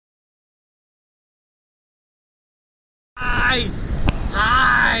Hi!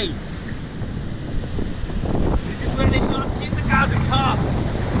 Hi! This is where they show the kindergarten car.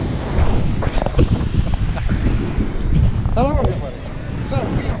 Hello everybody. So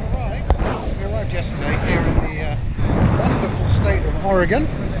we arrived yesterday here in the wonderful state of Oregon.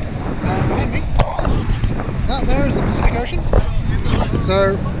 And behind me, out there is the Pacific Ocean.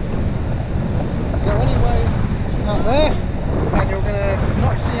 So go anyway out there and you're going to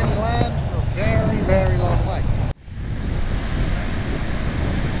not see any land for a very, very long way.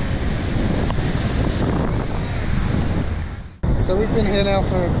 So we've been here now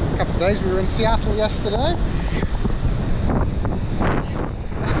for a couple of days. We were in Seattle yesterday.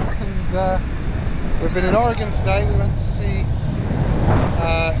 And we've been in Oregon today. We went to see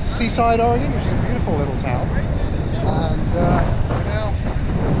Seaside, Oregon, which is a beautiful little town. And we're now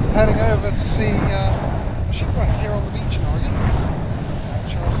heading over to see a shipwreck here on the beach in Oregon,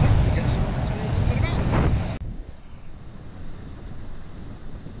 which I'll hopefully get someone to tell you a little bit about.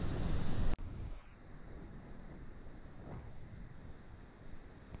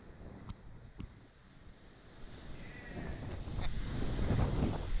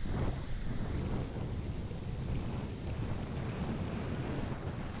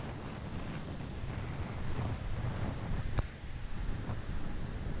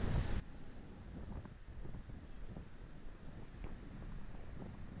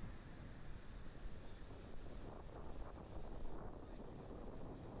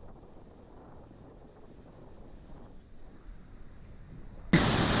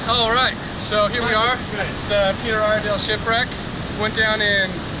 Alright, so here we are, the Peter Iredale shipwreck. Went down in,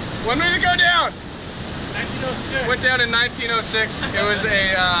 when did it go down? 1906. Went down in 1906. It was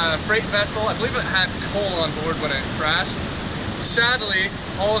a freight vessel. I believe it had coal on board when it crashed. Sadly,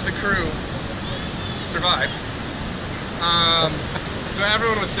 all of the crew survived. So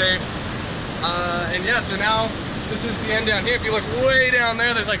everyone was safe. And yeah, so now this is the end down here. If you look way down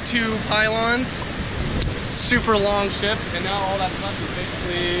there, there's like 2 pylons. Super long ship, and now all that's left is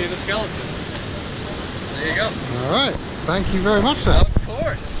basically the skeleton. There you go. Alright, thank you very much, sir. Of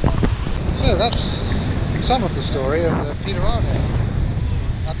course. So that's some of the story of the Peter Iredale.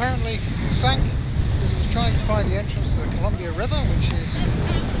 Apparently it sank because it was trying to find the entrance to the Columbia River, which is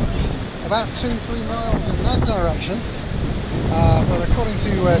about 2-3 miles in that direction. But according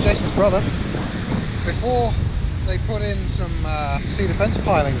to Jason's brother, before they put in some sea defense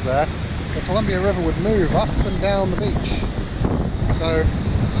pilings there, the Columbia River would move up and down the beach. So,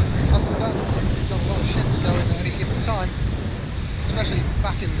 understandably, you've got a lot of ships going at any given time, especially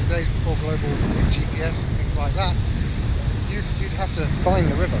back in the days before global GPS and things like that. You'd have to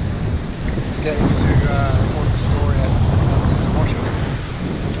find the river to get into Port of Astoria and into Washington.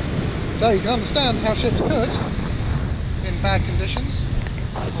 So you can understand how ships could, in bad conditions,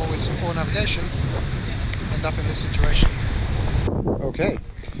 or with some poor navigation, end up in this situation. Okay.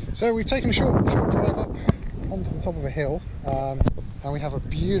 So we've taken a short drive up onto the top of a hill, and we have a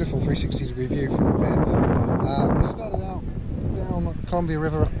beautiful 360-degree view from up here. We started out down the Columbia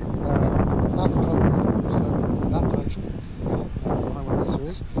River, south of Columbia River, so that direction, highway racer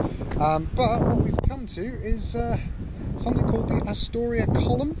is. But what we've come to is something called the Astoria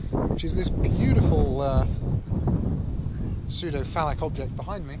Column, which is this beautiful pseudo-phallic object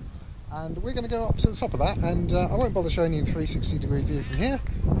behind me. And we're going to go up to the top of that, and I won't bother showing you the 360-degree view from here.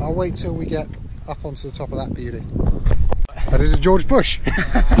 I'll wait till we get up onto the top of that beauty. I did a George Bush.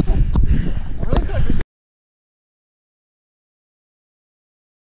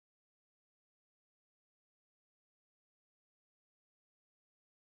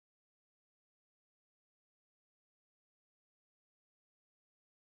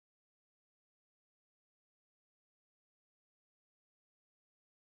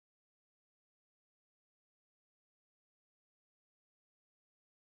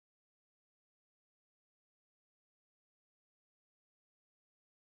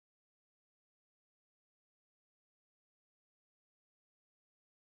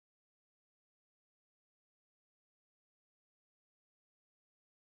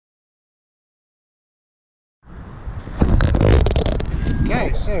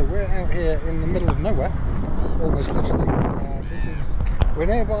 Okay, so we're out here in the middle of nowhere, almost literally. We're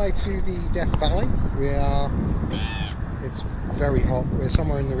nearby to the Death Valley. It's very hot. We're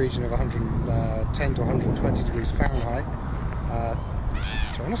somewhere in the region of 110 to 120 degrees Fahrenheit.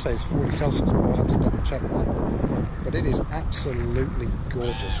 Which I want to say is 40 Celsius, but we'll have to double check that. But it is absolutely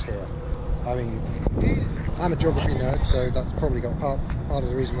gorgeous here. I mean, I'm a geography nerd, so that's probably got part of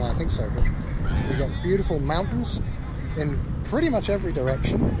the reason why I think so. But we've got beautiful mountains in pretty much every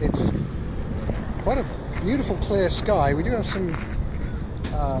direction. It's quite a beautiful clear sky. We do have some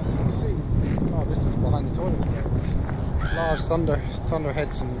Oh, just behind the toilets there. There's large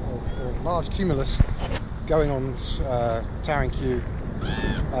thunderheads or large cumulus going on Towering Q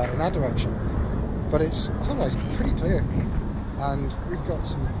in that direction. But it's otherwise pretty clear, and we've got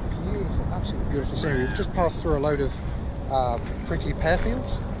some beautiful, absolutely beautiful scenery. We've just passed through a load of pretty pear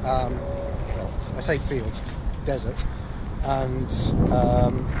fields. Well, I say fields, desert, and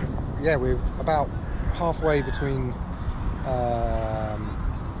yeah, we're about halfway between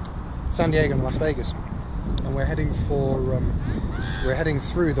San Diego and Las Vegas, and we're heading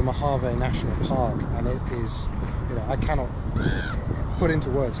through the Mojave National Park, and it is, you know, I cannot put into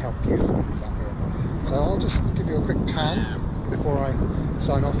words how beautiful it is out here. So I'll just give you a quick pan before I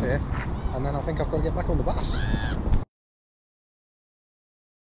sign off here, and then I think I've got to get back on the bus.